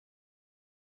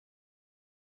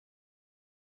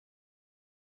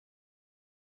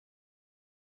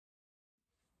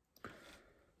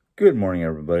Good morning,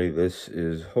 everybody. This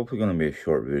is hopefully going to be a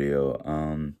short video.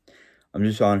 I'm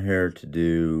just on here to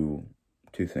do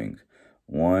two things.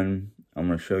 One, I'm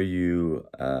going to show you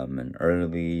an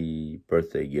early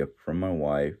birthday gift from my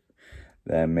wife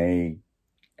that I may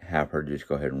have her just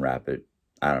go ahead and wrap it.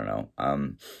 I don't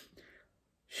know.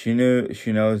 She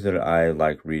knows that I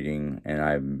like reading, and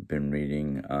I've been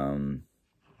reading.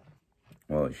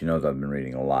 Well, she knows I've been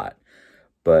reading a lot,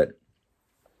 but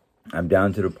I'm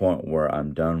down to the point where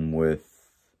I'm done with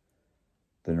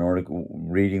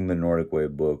reading the Nordic Way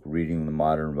book, reading the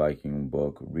Modern Viking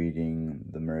book, reading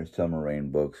the Midsummer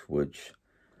Reign books, which,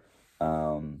 did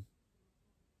I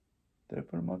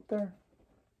put them up there?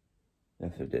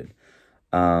 Yes, I did.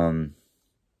 I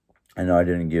know I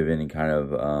didn't give any kind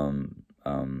of,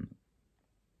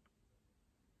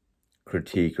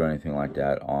 critique or anything like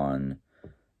that on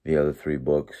the other three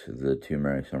books, the two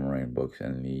Midsummer Reign books,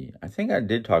 and I think I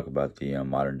did talk about the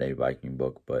Modern Day Viking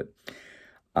book, but,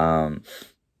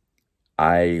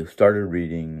 I started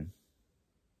reading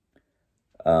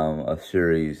a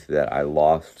series that I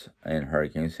lost in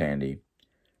Hurricane Sandy.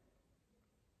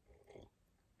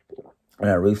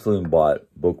 And I recently bought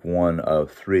book 1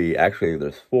 of 3. Actually,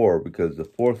 there's 4 because the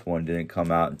 4th one didn't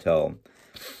come out until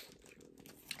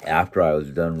after I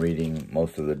was done reading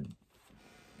most of the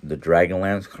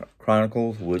Dragonlance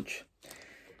Chronicles, which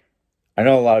I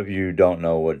know a lot of you don't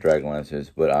know what Dragonlance is,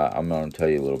 but I'm going to tell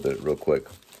you a little bit real quick.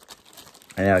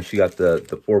 And now she got the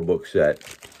 4-book set.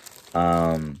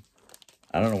 I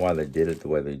don't know why they did it the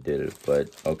way they did it,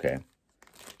 but okay.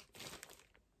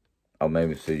 Oh,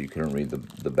 maybe so you couldn't read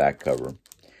the back cover.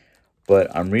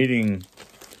 But I'm reading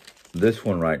this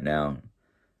one right now,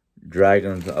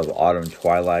 Dragons of Autumn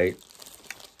Twilight.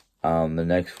 The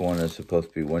next one is supposed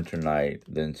to be Winter Night,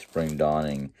 then Spring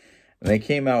Dawning. And they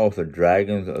came out with the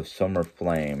Dragons of Summer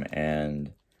Flame,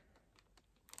 and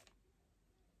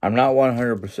I'm not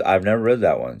 100%, I've never read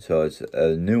that one, so it's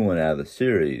a new one out of the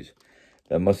series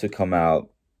that must have come out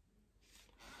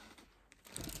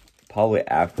probably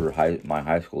after my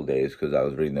high school days, because I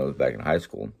was reading those back in high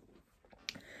school.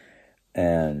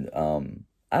 And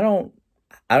I don't,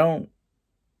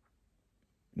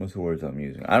 what's the words I'm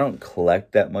using? I don't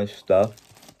collect that much stuff.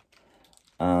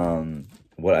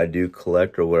 What I do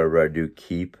collect, or whatever I do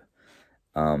keep,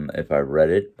 if I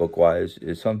read it book-wise,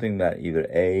 is something that either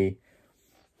A,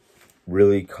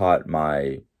 really caught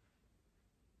my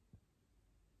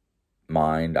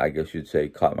mind, I guess you'd say,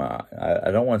 caught my eye.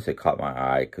 I don't want to say caught my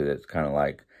eye, because it's kind of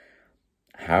like,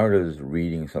 how does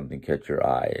reading something catch your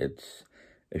eye? It's,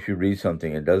 if you read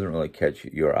something, it doesn't really catch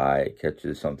your eye, it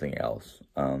catches something else.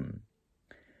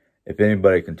 If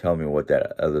anybody can tell me what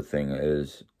that other thing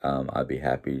is, I'd be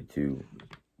happy to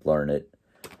learn it.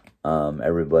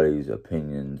 Everybody's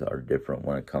opinions are different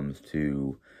when it comes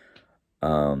to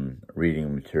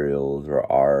reading materials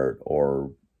or art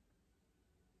or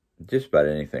just about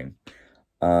anything.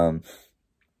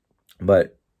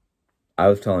 But I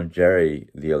was telling Jerry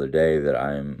the other day that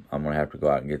I'm gonna have to go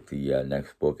out and get the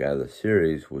next book out of the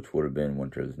series, which would have been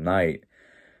Winter's Night,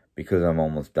 because I'm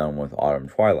almost done with Autumn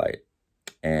Twilight.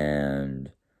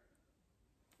 And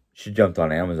she jumped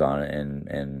on Amazon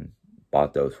and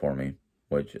bought those for me,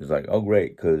 which is like, oh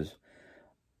great, because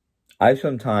I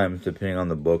sometimes, depending on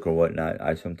the book or whatnot,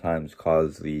 I sometimes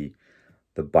cause the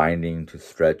binding to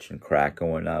stretch and crack and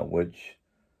whatnot, which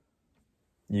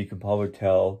you can probably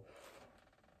tell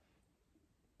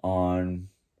on,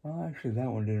 well, actually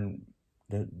that one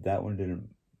didn't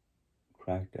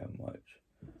crack that much.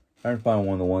 I'm trying to find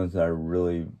one of the ones that I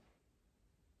really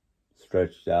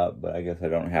stretched out, but I guess I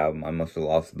don't have them. I must have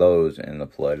lost those in the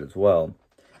flood as well.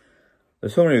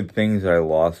 There's so many things that I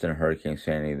lost in Hurricane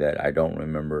Sandy that I don't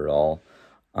remember at all.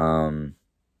 Some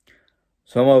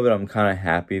of it I'm kind of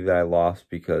happy that I lost,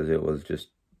 because it was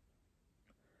just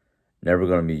never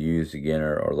going to be used again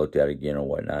or looked at again or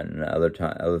whatnot. And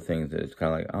other things, it's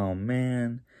kind of like, oh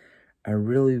man, I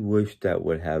really wish that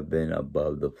would have been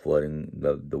above the flooding,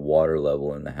 the water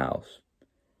level in the house.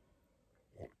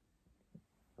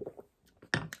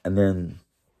 And then,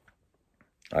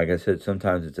 like I said,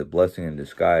 sometimes it's a blessing in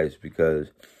disguise,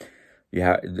 because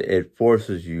it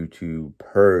forces you to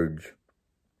purge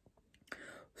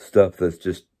stuff that's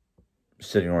just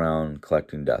sitting around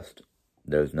collecting dust.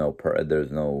 There's no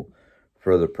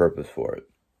further purpose for it.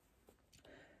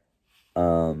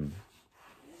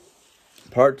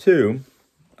 Part 2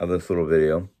 of this little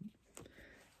video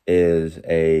is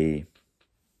a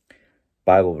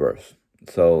Bible verse.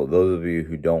 So those of you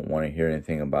who don't want to hear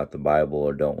anything about the Bible,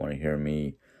 or don't want to hear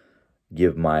me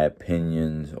give my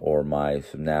opinions or my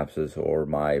synopsis or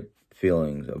my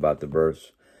feelings about the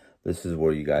verse, this is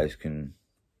where you guys can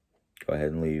go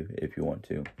ahead and leave if you want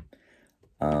to.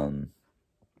 I'm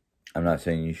not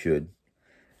saying you should.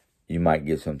 You might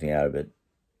get something out of it.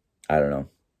 I don't know.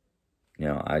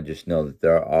 I just know that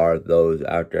there are those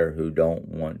out there who don't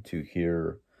want to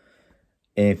hear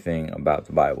anything about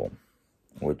the Bible,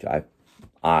 which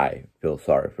I feel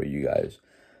sorry for you guys,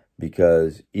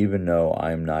 because even though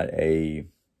I'm not a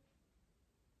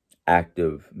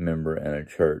active member in a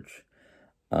church,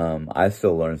 I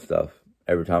still learn stuff.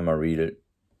 Every time I read it,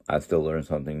 I still learn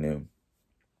something new,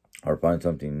 or find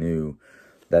something new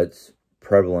that's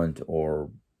prevalent or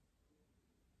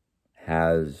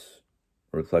has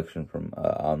reflection from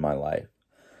on my life.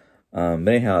 But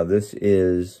anyhow, this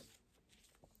is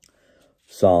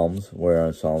Psalms. We're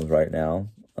on Psalms right now.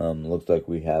 Looks like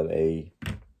we have a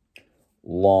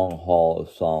long haul of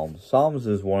Psalms. Psalms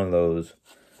is one of those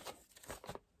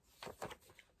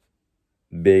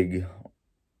big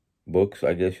books,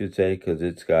 I guess you'd say, because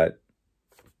it's got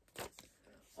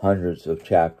hundreds of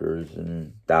chapters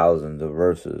and thousands of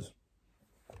verses.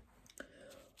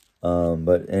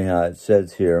 But anyhow, it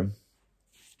says here,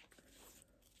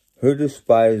 who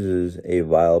despises a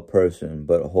vile person,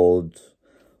 but holds,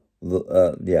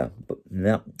 but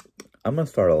now, I'm going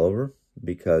to start all over,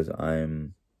 because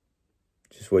I'm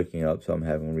just waking up, so I'm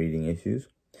having reading issues.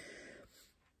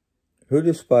 Who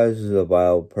despises a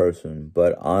vile person,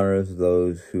 but honors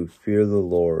those who fear the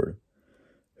Lord,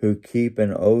 who keep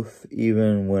an oath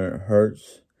even when it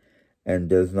hurts, and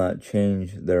does not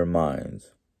change their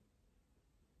minds.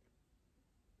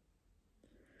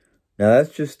 Now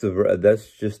that's just the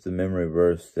memory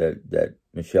verse that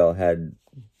Michelle had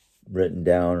written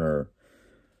down or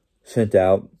sent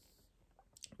out,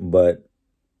 but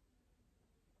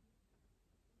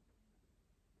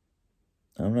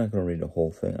I'm not going to read the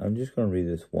whole thing. I'm just going to read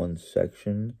this one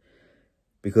section,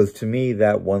 because to me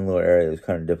that one little area is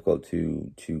kind of difficult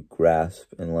to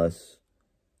grasp unless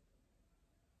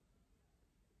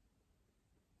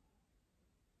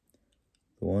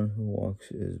the one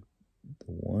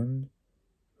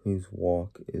whose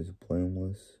walk is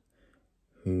blameless,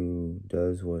 who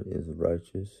does what is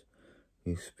righteous,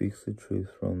 who speaks the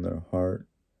truth from their heart.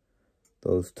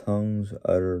 Those tongues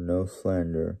utter no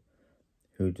slander,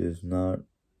 who does no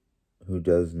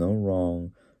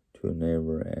wrong to a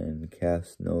neighbor and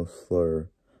casts no slur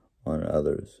on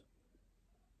others.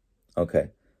 Okay.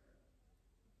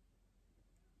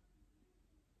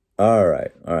 All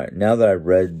right. Now that I've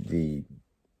read the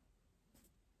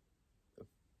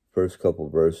first couple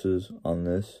verses on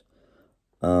this,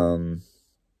 I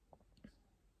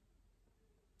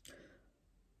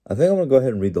think I'm going to go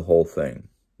ahead and read the whole thing,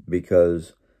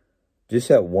 because just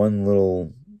that one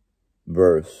little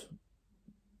verse,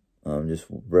 just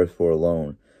verse 4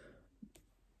 alone,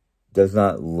 does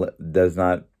not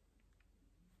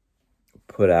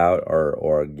put out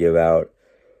or give out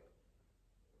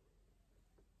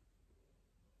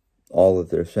all that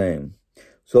they're saying.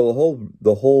 So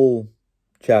the whole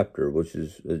chapter, which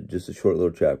is just a short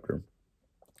little chapter,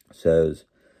 says,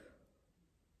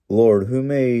 Lord, who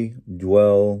may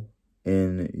dwell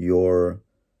in your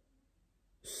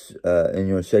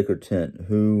sacred tent?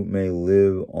 Who may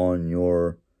live on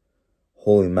your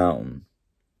holy mountain?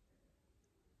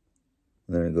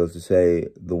 And then it goes to say,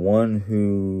 the one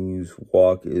whose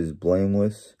walk is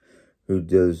blameless, who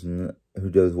does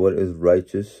what is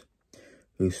righteous,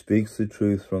 who speaks the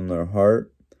truth from their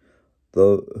heart,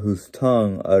 whose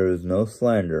tongue utters no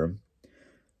slander,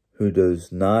 who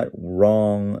does no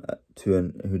wrong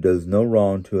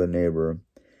to a neighbor,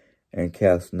 and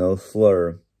casts no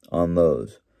slur on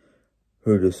those,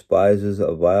 who despises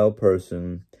a vile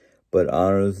person, but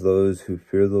honors those who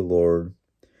fear the Lord,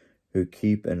 who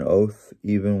keep an oath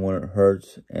even when it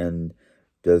hurts, and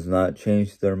does not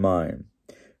change their mind,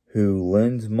 who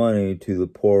lends money to the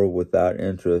poor without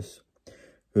interest,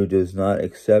 who does not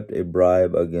accept a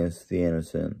bribe against the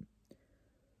innocent.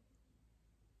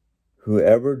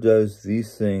 Whoever does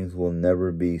these things will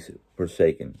never be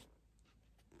forsaken.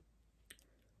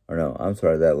 Or no, I'm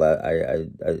sorry, I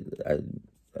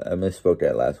misspoke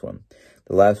that last one.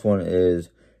 The last one is,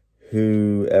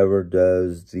 whoever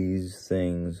does these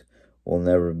things will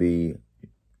never be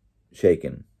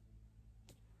shaken.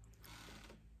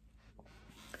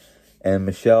 And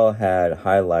Michelle had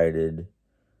highlighted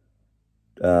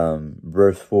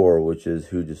verse 4, which is,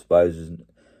 who despises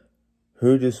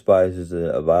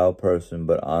a vile person,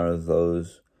 but honors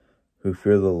those who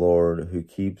fear the Lord, who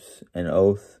keeps an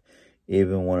oath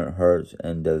even when it hurts,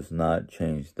 and does not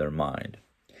change their mind.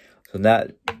 So now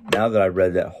that I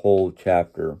read that whole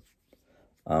chapter,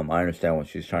 I understand what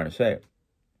she's trying to say.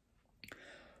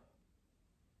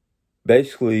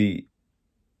 Basically,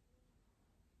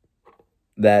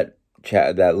 that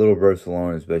that little verse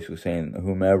alone is basically saying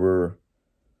whomever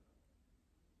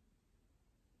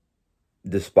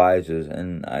despises,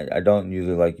 and I don't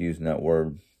usually like using that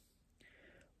word,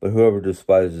 but whoever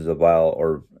despises a vile,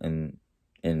 or in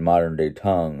modern day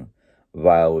tongue,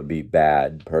 vile would be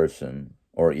bad person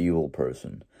or evil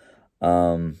person.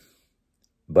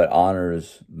 But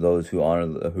honors those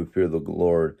who fear the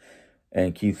Lord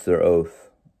and keeps their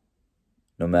oath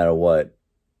no matter what,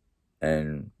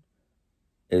 and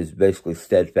is basically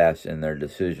steadfast in their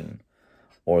decision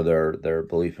or their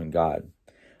belief in God.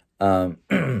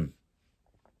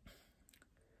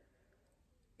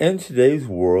 In today's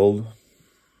world,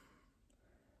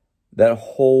 that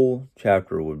whole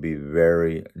chapter would be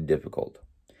very difficult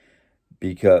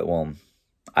because, well,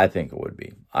 I think it would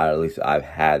be. At least I've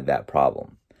had that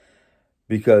problem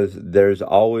because there's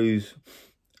always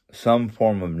some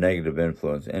form of negative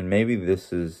influence, and maybe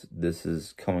this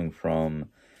is coming from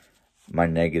my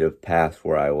negative past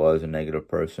where I was a negative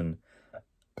person.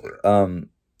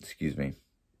 Excuse me.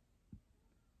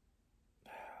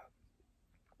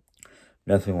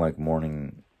 Nothing like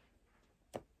morning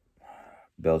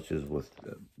belches with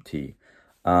tea.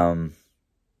 My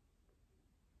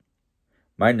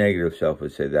negative self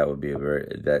would say that would be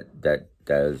that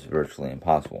is virtually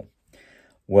impossible.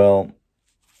 Well,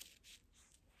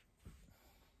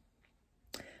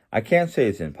 I can't say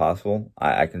it's impossible.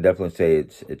 I can definitely say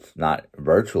it's not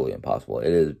virtually impossible.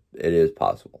 It is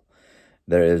possible.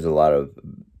 There is a lot of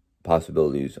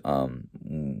possibilities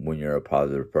when you're a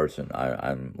positive person.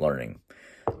 I'm learning.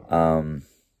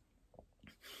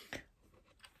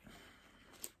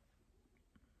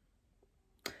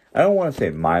 I don't want to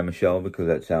say my Michelle because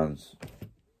that sounds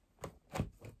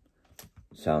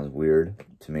weird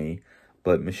to me.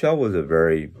 But Michelle was a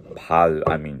very positive,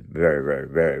 very, very,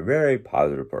 very, very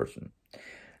positive person.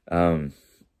 Not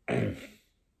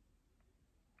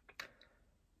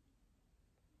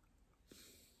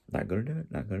gonna do it.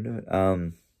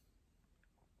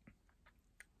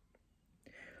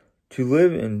 To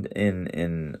live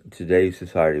in today's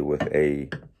society with a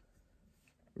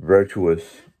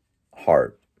virtuous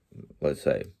heart, let's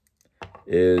say,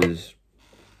 is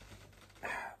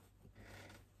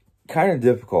kind of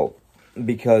difficult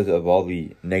because of all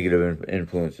the negative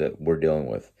influence that we're dealing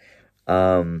with.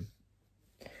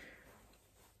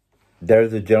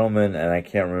 There's a gentleman, and I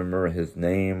can't remember his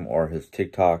name or his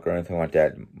TikTok or anything like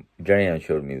that. Jenny Ann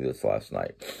showed me this last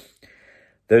night.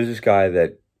 There's this guy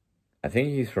that, I think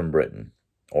he's from Britain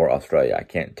or Australia. I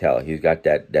can't tell. He's got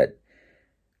that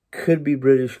could be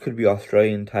British, could be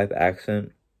Australian type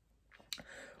accent,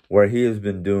 where he has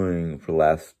been doing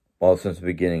for since the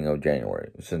beginning of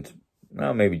January.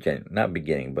 Not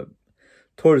beginning, but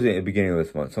towards the beginning of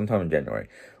this month, sometime in January,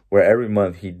 where every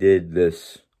month he did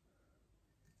this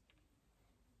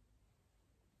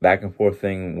back and forth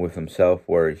thing with himself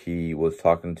where he was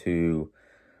talking to,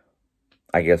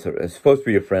 I guess it's supposed to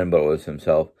be a friend, but it was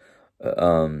himself,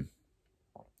 about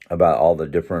all the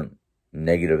different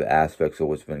negative aspects of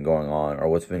what's been going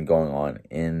on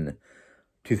in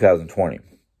 2020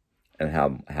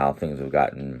 and how things have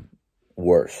gotten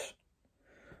worse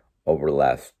over the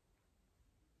last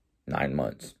 9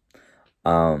 months.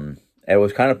 It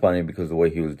was kind of funny because of the way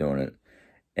he was doing it,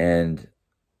 and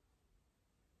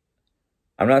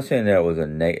I'm not saying that it was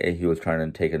he was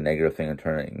trying to take a negative thing and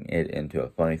turning it into a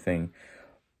funny thing,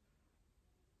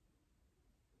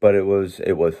 but it was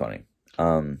funny.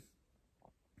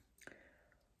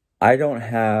 I don't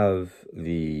have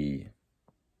the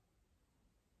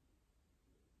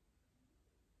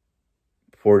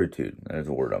fortitude, that is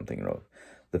the word I'm thinking of,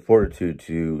 the fortitude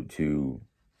to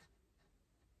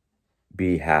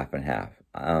be half and half.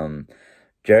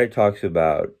 Jerry talks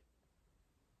about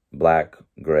black,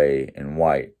 gray, and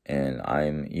white, and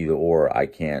I'm either or. I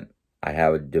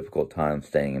have a difficult time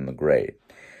staying in the gray.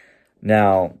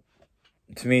 Now,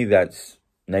 to me, that's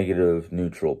negative,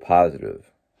 neutral,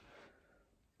 positive.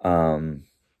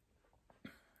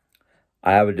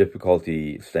 I have a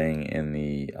difficulty staying in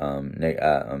the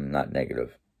not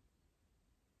negative.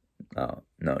 No,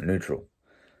 neutral.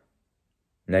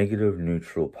 Negative,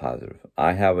 neutral, positive.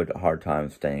 I have a hard time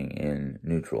staying in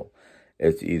neutral.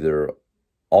 It's either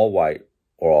all white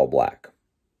or all black.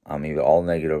 I'm either all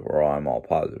negative or I'm all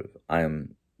positive. I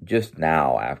am just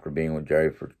now, after being with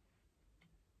Jerry for,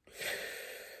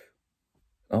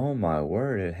 oh my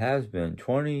word, it has been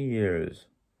 20 years.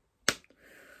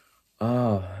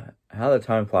 Oh, how the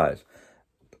time flies.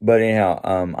 But anyhow,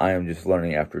 I am just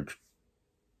learning after,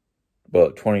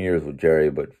 20 years with Jerry,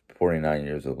 but 49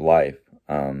 years of life,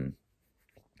 how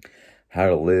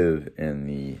to live in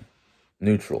the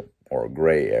neutral or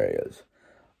gray areas.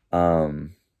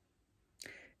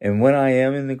 And when I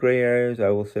am in the gray areas, I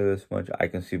will say this much, I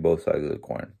can see both sides of the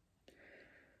coin.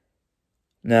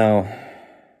 Now,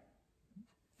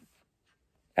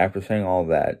 after saying all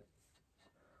that,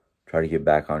 try to get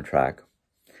back on track.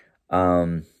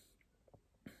 There's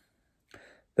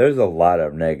a lot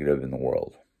of negative in the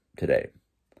world today.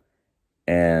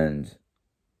 And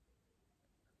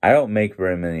I don't make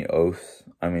very many oaths.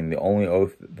 I mean,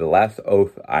 the last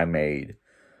oath I made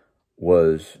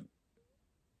was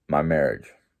my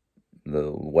marriage,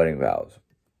 the wedding vows.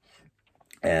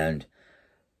 And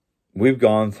we've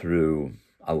gone through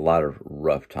a lot of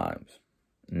rough times.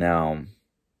 Now,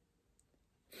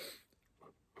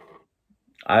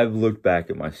 I've looked back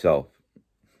at myself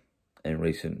in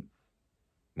recent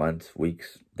months,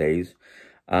 weeks, days,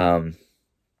 and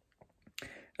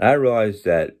I realized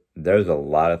that there's a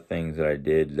lot of things that I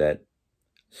did that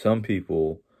some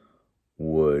people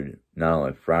would not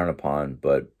only frown upon,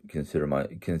 but consider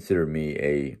me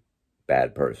a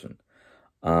bad person.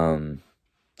 I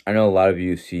know a lot of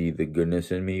you see the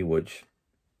goodness in me, which,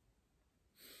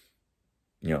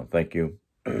 thank you.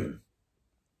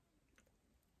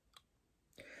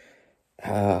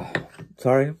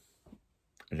 Sorry,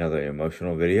 another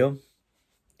emotional video.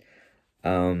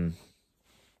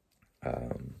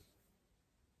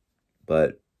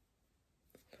 But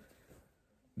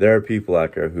there are people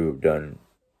out there who have done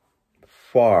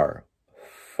far,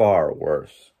 far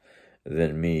worse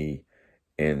than me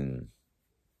in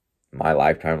my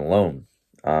lifetime alone.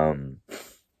 I'm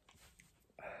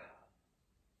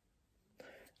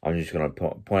just going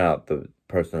to point out the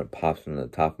person that pops in the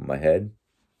top of my head.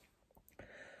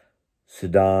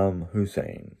 Saddam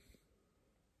Hussein.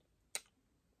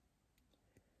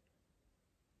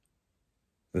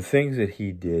 The things that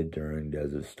he did during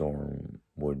Desert Storm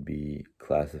would be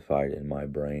classified in my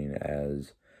brain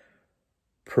as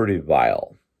pretty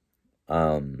vile.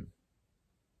 But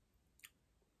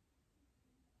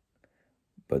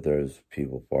there's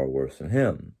people far worse than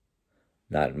him.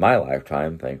 Not in my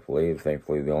lifetime, thankfully.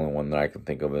 Thankfully, the only one that I can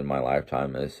think of in my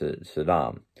lifetime is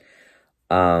Saddam.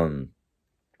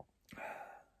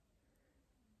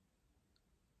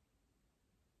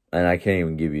 And I can't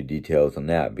even give you details on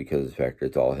that because, in fact,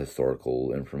 it's all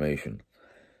historical information.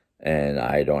 And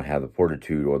I don't have the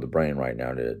fortitude or the brain right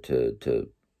now to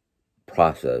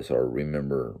process or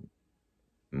remember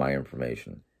my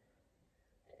information.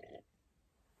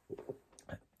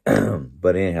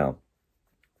 But anyhow,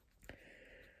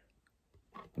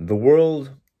 the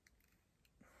world,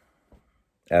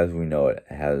 as we know it,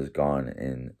 has gone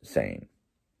insane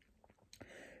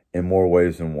in more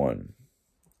ways than one.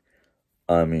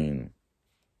 I mean,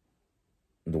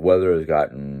 the weather has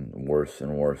gotten worse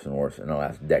and worse and worse in the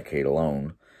last decade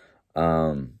alone.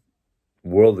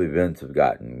 World events have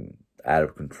gotten out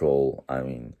of control. I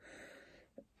mean,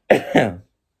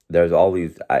 there's all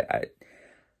these...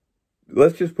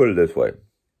 let's just put it this way.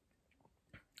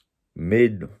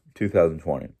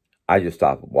 Mid-2020, I just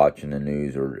stopped watching the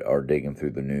news or digging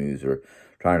through the news or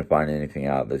trying to find anything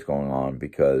out that's going on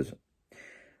because...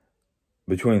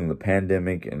 between the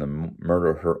pandemic and the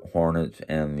murder hornets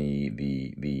and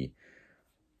the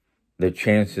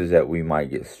chances that we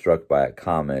might get struck by a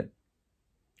comet,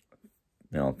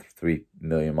 3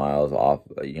 million miles off,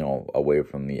 away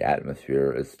from the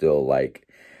atmosphere is still like,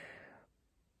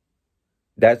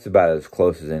 that's about as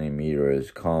close as any meteor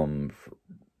has come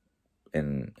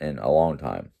in a long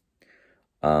time.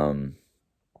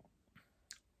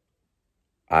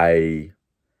 I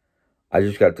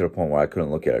just got to the point where I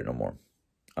couldn't look at it no more.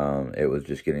 It was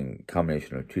just getting a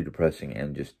combination of too depressing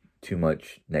and just too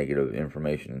much negative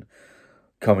information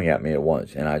coming at me at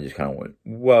once. And I just kind of went,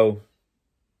 whoa,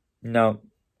 no,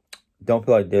 don't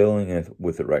feel like dealing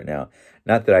with it right now.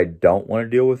 Not that I don't want to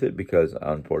deal with it, because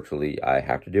unfortunately I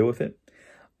have to deal with it.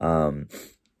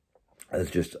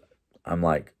 It's just, I'm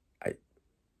like, I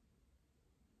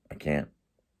can't.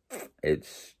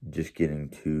 It's just getting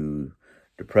too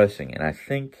depressing. And I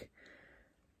think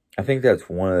that's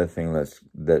one of the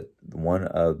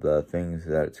things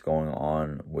that's going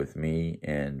on with me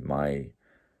and my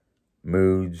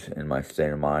moods and my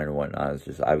state of mind and whatnot. Is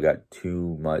just I've got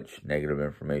too much negative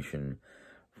information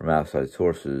from outside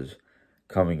sources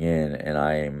coming in, and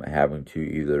I am having to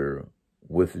either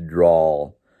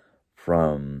withdraw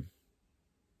from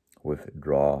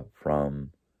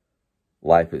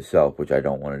life itself, which I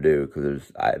don't want to do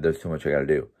because there's too much I got to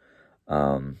do.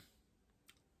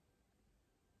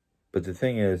 But the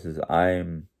thing is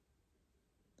I'm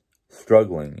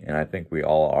struggling, and I think we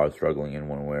all are struggling in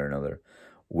one way or another,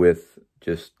 with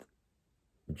just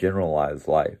generalized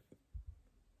life.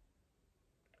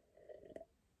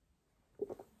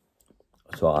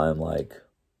 So I'm like,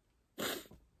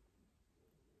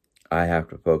 I have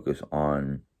to focus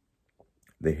on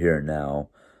the here and now,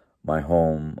 my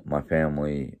home, my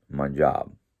family, my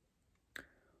job.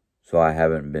 So I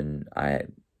haven't been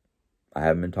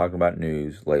talking about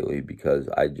news lately because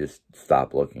I just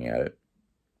stopped looking at it.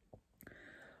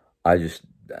 I just,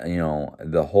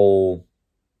 the whole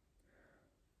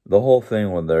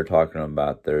thing when they're talking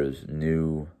about there's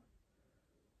new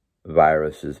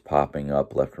viruses popping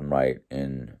up left and right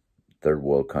in third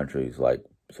world countries like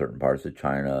certain parts of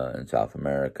China and South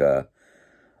America.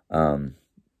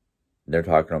 They're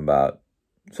talking about,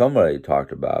 somebody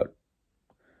talked about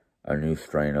a new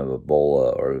strain of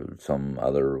Ebola or some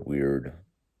other weird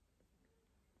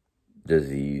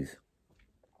disease.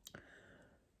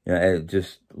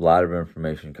 Just a lot of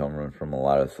information coming from a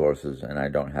lot of sources, and I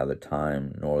don't have the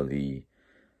time nor the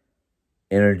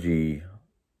energy.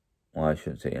 Well, I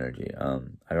shouldn't say energy. I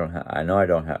know I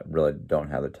really don't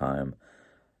have the time,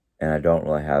 and I don't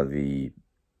really have the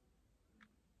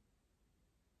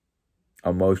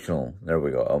emotional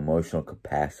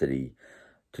capacity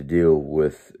to deal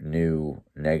with new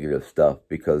negative stuff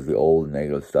because the old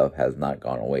negative stuff has not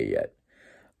gone away yet.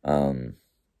 And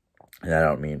I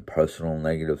don't mean personal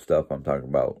negative stuff. I'm talking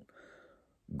about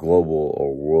global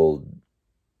or world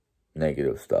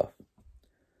negative stuff.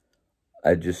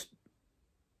 I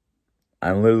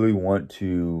literally want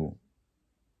to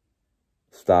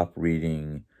stop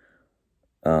reading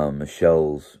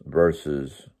Michelle's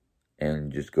verses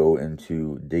and just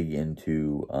dig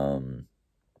into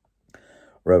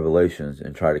Revelations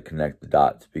and try to connect the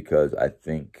dots, because I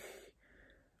think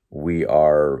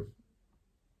we're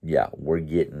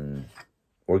getting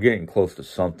close to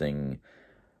something,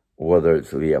 whether it's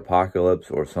the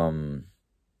apocalypse or some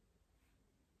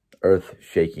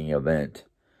earth-shaking event.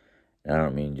 And I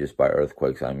don't mean just by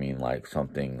earthquakes, I mean like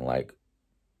something like,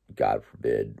 God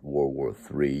forbid, World War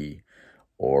III,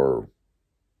 or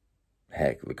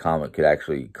heck, the comet could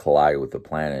actually collide with the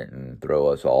planet and throw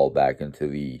us all back into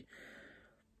the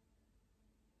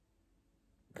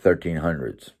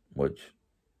 1300s, which,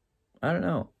 I don't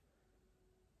know.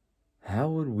 How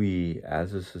would we,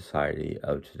 as a society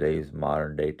of today's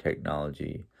modern day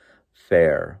technology,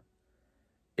 fare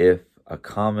if a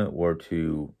comet were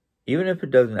to, even if it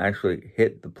doesn't actually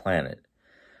hit the planet,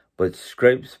 but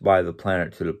scrapes by the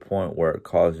planet to the point where it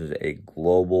causes a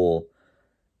global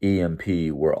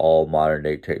EMP where all modern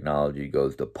day technology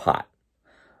goes to pot?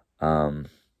 What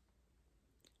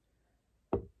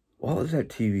was that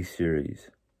TV series?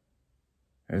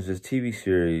 There's this TV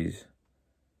series,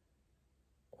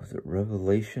 was it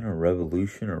Revelation or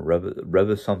Revolution or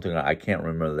Rev something? I can't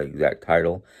remember the exact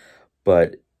title,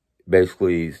 but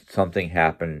basically something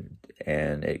happened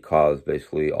and it caused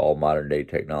basically all modern day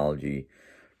technology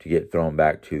to get thrown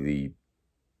back to the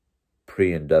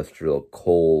pre-industrial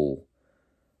coal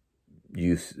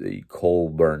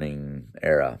burning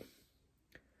era.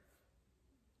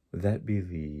 Would that be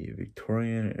the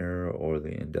Victorian era or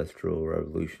the Industrial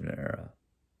Revolution era?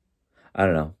 I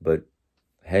don't know, but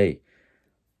hey,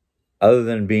 other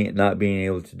than not being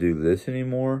able to do this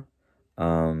anymore,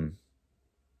 I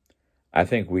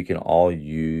think we can all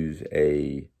use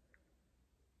a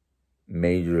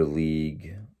major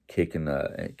league kick in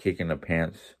the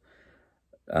pants,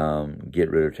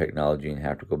 get rid of technology and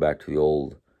have to go back to the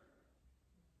old,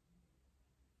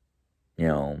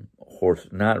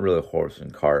 not really horse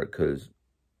and cart, because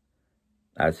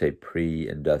I'd say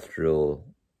pre-industrial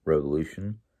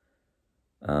revolution.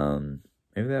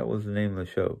 Maybe that was the name of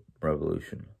the show,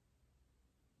 Revolution.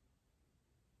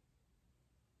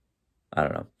 I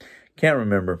don't know. Can't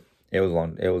remember. It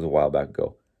was a while back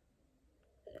ago.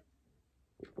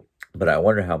 But I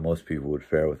wonder how most people would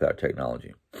fare without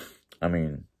technology. I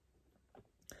mean,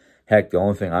 heck, the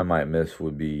only thing I might miss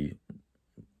would be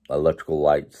electrical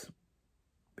lights,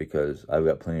 because I've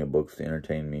got plenty of books to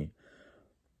entertain me.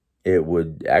 It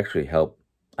would actually help.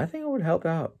 I think it would help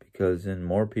out, because then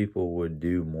more people would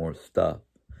do more stuff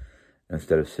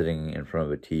instead of sitting in front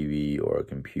of a TV or a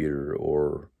computer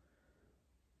or,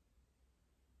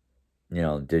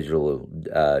 digital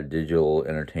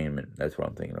entertainment. That's what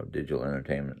I'm thinking of, digital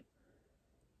entertainment.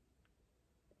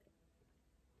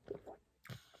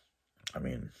 I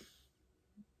mean,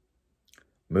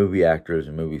 movie actors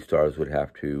and movie stars would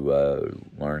have to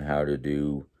learn how to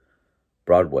do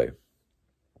Broadway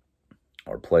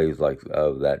or plays like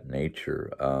of that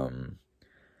nature.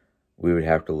 We would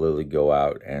have to literally go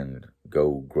out and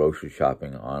go grocery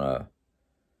shopping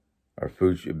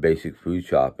basic food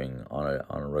shopping on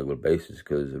a regular basis,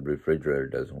 because the refrigerator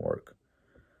doesn't work.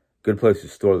 Good place to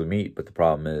store the meat, but the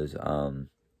problem is,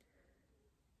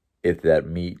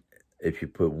 if you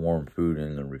put warm food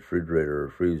in the refrigerator or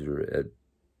freezer,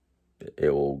 it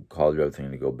will cause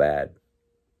everything to go bad.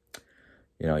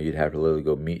 You know, you'd have to literally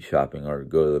go meat shopping or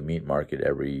go to the meat market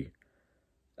every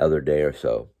other day or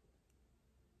so.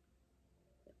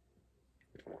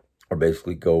 Or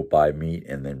basically go buy meat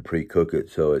and then pre-cook it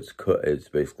so it's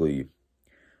basically,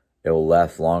 it will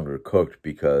last longer cooked,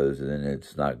 because then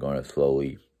it's not going to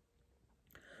slowly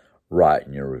rot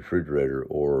in your refrigerator.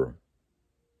 Or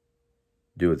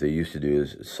do what they used to do,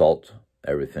 is salt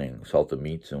everything, salt the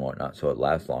meats and whatnot, so it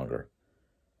lasts longer.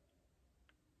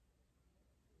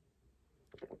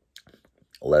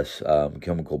 Less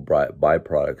chemical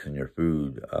byproducts in your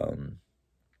food.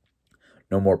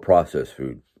 No more processed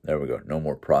food. There we go. No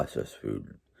more processed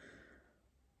food.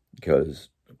 Because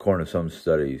according to some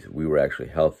studies, we were actually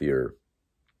healthier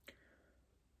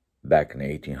back in the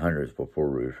 1800s before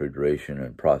refrigeration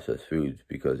and processed foods,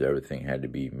 because everything had to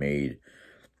be made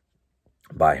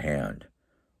by hand,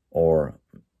 or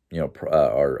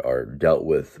or dealt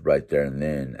with right there and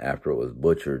then after it was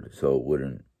butchered, so it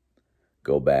wouldn't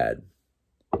go bad.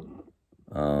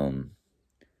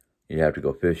 You'd have to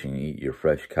go fishing and eat your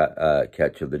fresh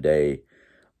catch of the day,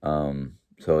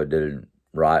 so it didn't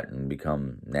rot and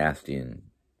become nasty and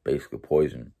basically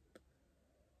poison.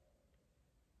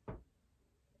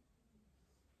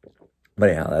 But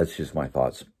anyhow, that's just my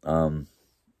thoughts. I'm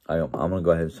going to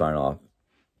go ahead and sign off.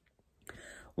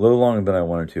 A little longer than I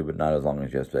wanted to, but not as long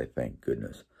as yesterday, thank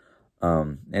goodness.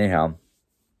 Anyhow,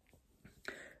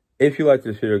 if you like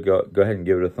this video, go ahead and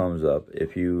give it a thumbs up.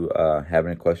 If you have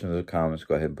any questions or comments,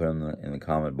 go ahead and put them in the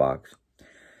comment box.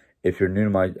 If you're new to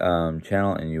my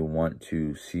channel and you want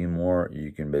to see more,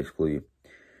 you can basically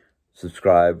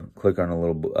subscribe, click on the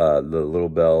little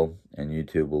bell, and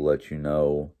YouTube will let you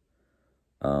know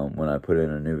when I put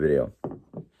in a new video.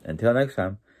 Until next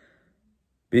time,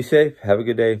 be safe, have a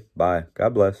good day, bye,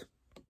 God bless.